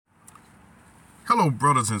Hello,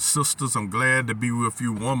 brothers and sisters. I'm glad to be with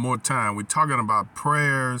you one more time. We're talking about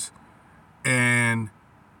prayers and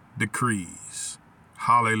decrees.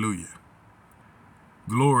 Hallelujah.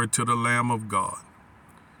 Glory to the Lamb of God.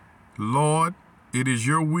 Lord, it is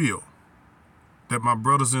your will that my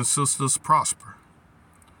brothers and sisters prosper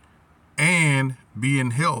and be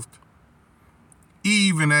in health,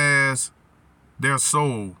 even as their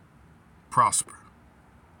soul prosper.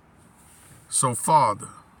 So, Father,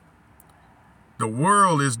 the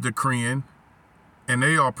world is decreeing and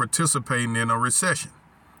they are participating in a recession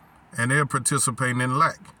and they're participating in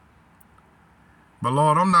lack. But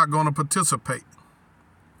Lord, I'm not going to participate.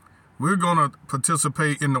 We're going to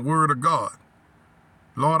participate in the word of God.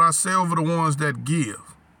 Lord, I say over the ones that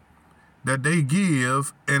they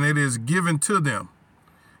give and it is given to them.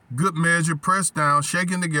 Good measure, pressed down,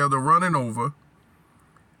 shaken together, running over.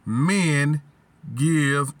 Men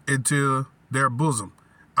give into their bosom.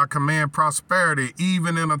 I command prosperity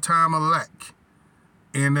even in a time of lack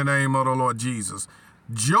in the name of the Lord Jesus.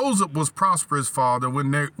 Joseph was prosperous, Father,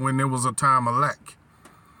 when there was a time of lack.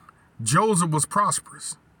 Joseph was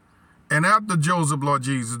prosperous. And after Joseph, Lord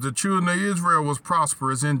Jesus, the children of Israel was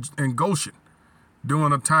prosperous in Goshen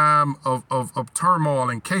during a time of turmoil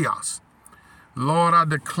and chaos. Lord, I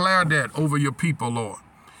declare that over your people, Lord.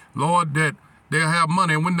 Lord, that they'll have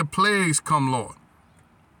money. And when the plagues come, Lord,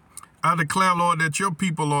 I declare, Lord, that your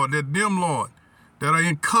people, Lord, that them, Lord, that are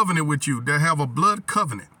in covenant with you, that have a blood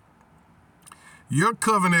covenant. Your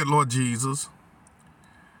covenant, Lord Jesus,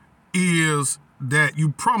 is that you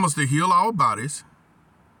promise to heal our bodies.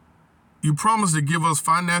 You promise to give us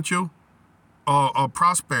financial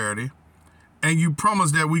prosperity. And you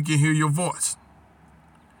promise that we can hear your voice.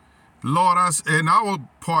 Lord, and our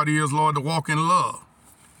part is, Lord, to walk in love.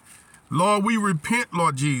 Lord, we repent,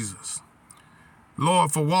 Lord Jesus.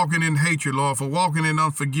 Lord, for walking in hatred, Lord, for walking in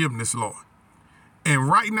unforgiveness, Lord. And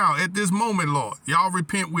right now, at this moment, Lord, y'all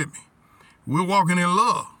repent with me. We're walking in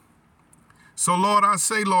love. So, Lord, I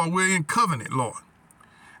say, Lord, we're in covenant, Lord.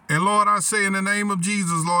 And, Lord, I say in the name of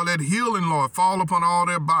Jesus, Lord, let healing, Lord, fall upon all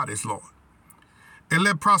their bodies, Lord. And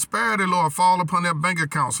let prosperity, Lord, fall upon their bank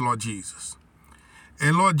accounts, Lord Jesus.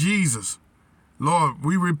 And, Lord Jesus, Lord,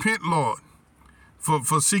 we repent, Lord,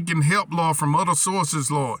 for seeking help, Lord, from other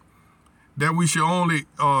sources, Lord, that we should only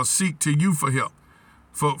seek to you for help,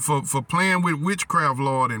 for playing with witchcraft,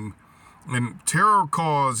 Lord, and tarot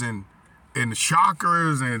cards and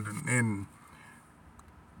shockers and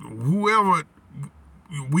whoever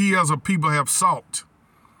we as a people have sought.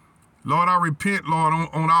 Lord, I repent, Lord,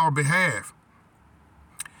 on our behalf.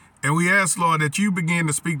 And we ask, Lord, that you begin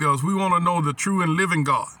to speak to us. We want to know the true and living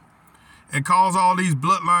God and cause all these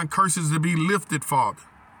bloodline curses to be lifted, Father,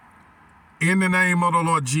 in the name of the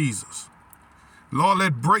Lord Jesus. Lord,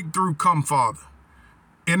 let breakthrough come, Father,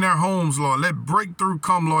 in their homes, Lord. Let breakthrough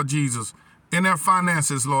come, Lord Jesus, in their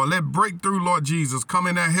finances, Lord. Let breakthrough, Lord Jesus, come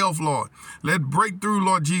in their health, Lord. Let breakthrough,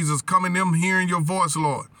 Lord Jesus, come in them hearing your voice,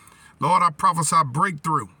 Lord. Lord, I prophesy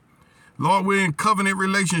breakthrough. Lord, we're in covenant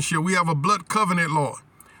relationship. We have a blood covenant, Lord.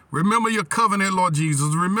 Remember your covenant, Lord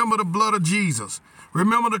Jesus. Remember the blood of Jesus.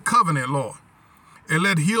 Remember the covenant, Lord. And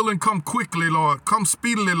let healing come quickly, Lord. Come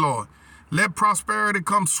speedily, Lord. Let prosperity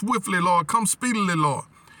come swiftly, Lord. Come speedily, Lord.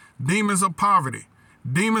 Demons of poverty,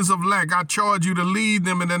 demons of lack, I charge you to lead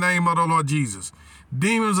them in the name of the Lord Jesus.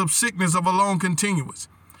 Demons of sickness of a long continuance,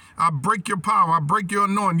 I break your power. I break your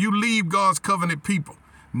anointing. You leave God's covenant people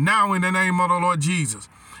now in the name of the Lord Jesus.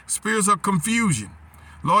 Spirits of confusion,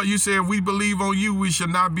 Lord, you said if we believe on you, we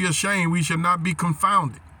should not be ashamed. We should not be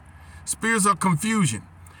confounded. Spirits of confusion,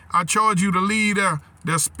 I charge you to lead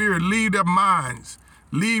their spirit, lead their minds,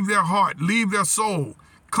 leave their heart, leave their soul.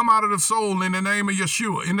 Come out of the soul in the name of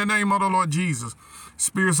Yeshua, in the name of the Lord Jesus.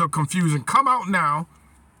 Spirits of confusion, come out now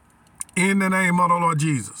in the name of the Lord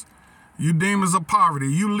Jesus. You demons of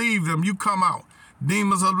poverty, you leave them, you come out.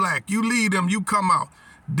 Demons of lack, you leave them, you come out.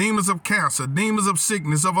 Demons of cancer, demons of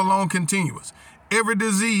sickness of a long continuance. Every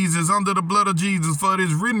disease is under the blood of Jesus, for it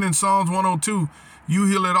is written in Psalms 102, you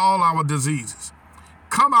heal at all our diseases.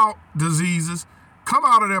 Come out, diseases. Come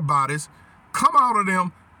out of their bodies. Come out of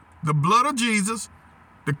them. The blood of Jesus,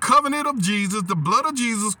 the covenant of Jesus, the blood of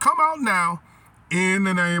Jesus, come out now in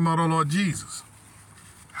the name of the Lord Jesus.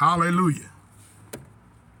 Hallelujah.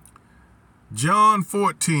 John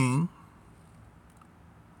 14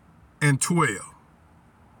 and 12.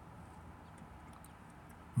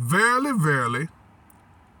 Verily, verily,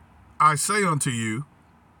 I say unto you,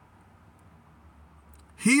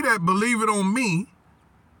 he that believeth on me,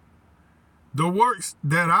 the works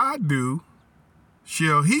that I do,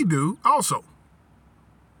 shall he do also.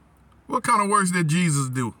 What kind of works did Jesus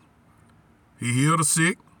do? He healed the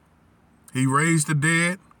sick. He raised the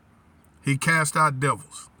dead. He cast out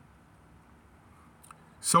devils.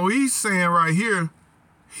 So he's saying right here,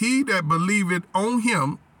 he that believeth on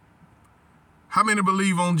him. How many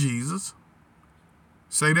believe on Jesus?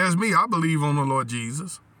 Say, that's me. I believe on the Lord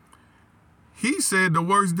Jesus. He said the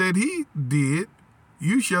works that he did,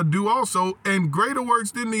 you shall do also, and greater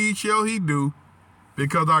works than these shall he do,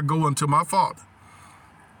 because I go unto my Father.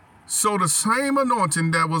 So the same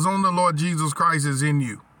anointing that was on the Lord Jesus Christ is in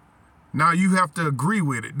you. Now you have to agree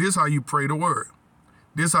with it. This is how you pray the word.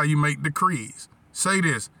 This is how you make decrees. Say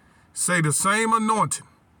this. Say the same anointing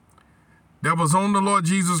that was on the Lord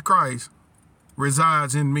Jesus Christ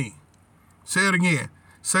resides in me. Say it again.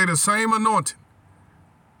 Say the same anointing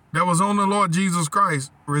that was on the Lord Jesus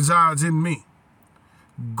Christ resides in me.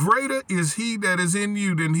 Greater is he that is in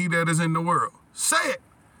you than he that is in the world. Say it.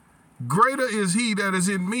 Greater is he that is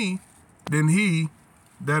in me than he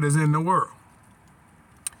that is in the world.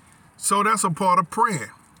 So that's a part of praying.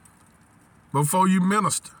 Before you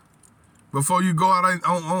minister, before you go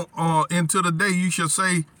out into the day, you should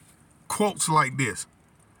say quotes like this.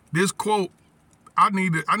 This quote, I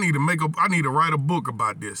need to write a book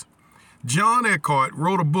about this. John Eckhart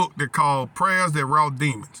wrote a book that called Prayers That Rout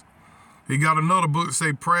Demons. He got another book that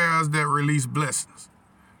say Prayers That Release Blessings.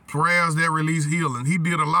 Prayers That Release Healing. He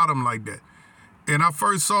did a lot of them like that. And I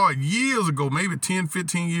first saw it years ago, maybe 10,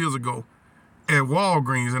 15 years ago at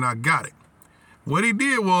Walgreens, and I got it. What he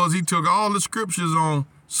did was he took all the scriptures on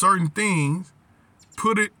certain things,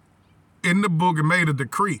 put it in the book and made a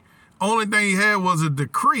decree. Only thing he had was a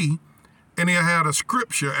decree, and he had a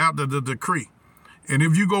scripture after the decree. And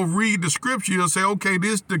if you go read the scripture, you'll say, okay,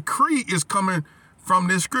 this decree is coming from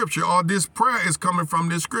this scripture, or this prayer is coming from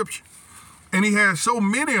this scripture. And he had so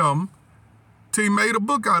many of them till he made a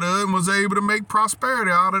book out of it and was able to make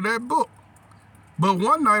prosperity out of that book. But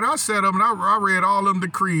one night I sat up and I read all them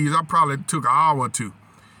decrees. I probably took an hour or two.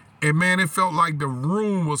 And man, it felt like the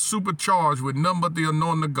room was supercharged with nothing but the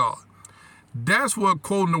anointing of God. That's what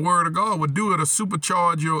quoting the word of God would do. It'll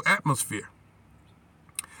supercharge your atmosphere.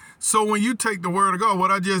 So when you take the word of God,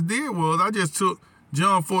 what I just did was I just took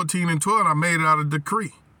John 14 and 12 and I made it out a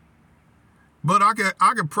decree. But I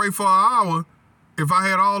could pray for an hour. If I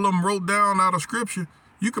had all of them wrote down out of scripture,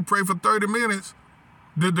 you could pray for 30 minutes,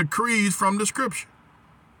 the decrees from the scripture.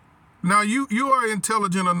 Now you are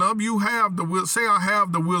intelligent enough. You have say I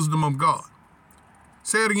have the wisdom of God.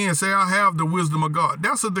 Say it again. Say I have the wisdom of God.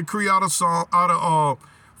 That's a decree out of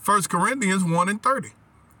 1 Corinthians 1 and 30.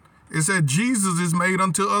 It said Jesus is made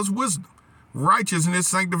unto us wisdom, righteousness,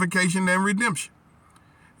 sanctification, and redemption.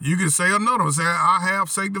 You can say another one. Say I have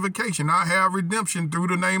sanctification. I have redemption through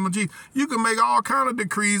the name of Jesus. You can make all kind of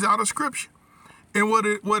decrees out of scripture. And what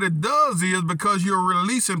it does is, because you're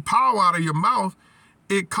releasing power out of your mouth,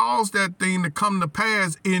 it caused that thing to come to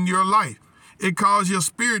pass in your life. It caused your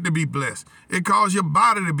spirit to be blessed. It caused your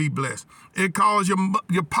body to be blessed. It caused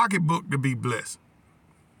your pocketbook to be blessed.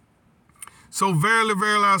 So verily,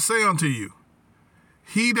 verily, I say unto you,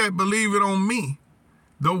 he that believeth on me,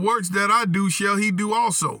 the works that I do shall he do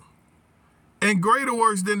also. And greater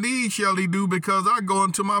works than these shall he do, because I go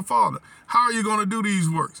unto my Father. How are you going to do these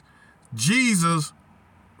works? Jesus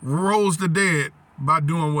rose the dead by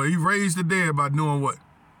doing what? He raised the dead by doing what?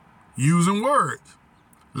 Using words.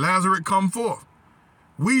 Lazarus come forth.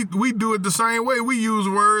 We do it the same way. We use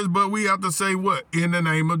words, but we have to say what? In the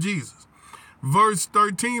name of Jesus. Verse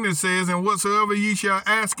 13, it says, and whatsoever ye shall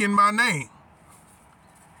ask in my name,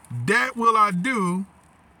 that will I do,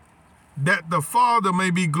 that the Father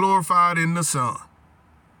may be glorified in the Son.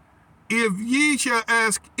 If ye shall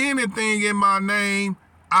ask anything in my name,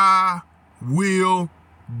 I will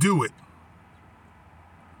do it.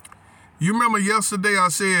 You remember yesterday I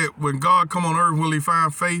said, when God come on earth, will he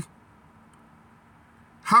find faith?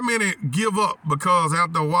 How many give up because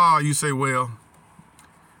after a while you say, well,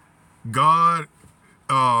 God,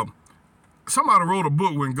 somebody wrote a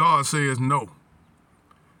book when God says no.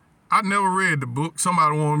 I never read the book.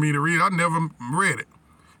 Somebody wanted me to read it. I never read it.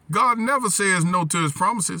 God never says no to his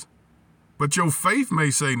promises, but your faith may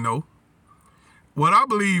say no. What I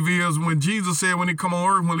believe is when Jesus said when he come on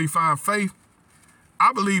earth, will he find faith?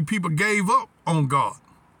 I believe people gave up on God.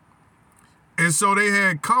 And so they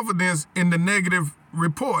had confidence in the negative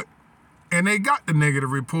report, and they got the negative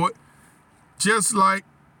report, just like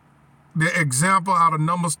the example out of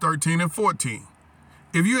Numbers 13 and 14.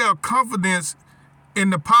 If you have confidence in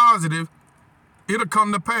the positive, it'll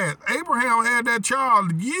come to pass. Abraham had that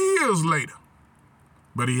child years later,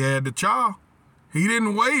 but he had the child. He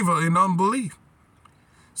didn't waver in unbelief.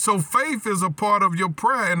 So faith is a part of your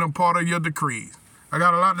prayer and a part of your decrees. I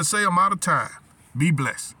got a lot to say. I'm out of time. Be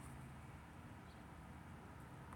blessed.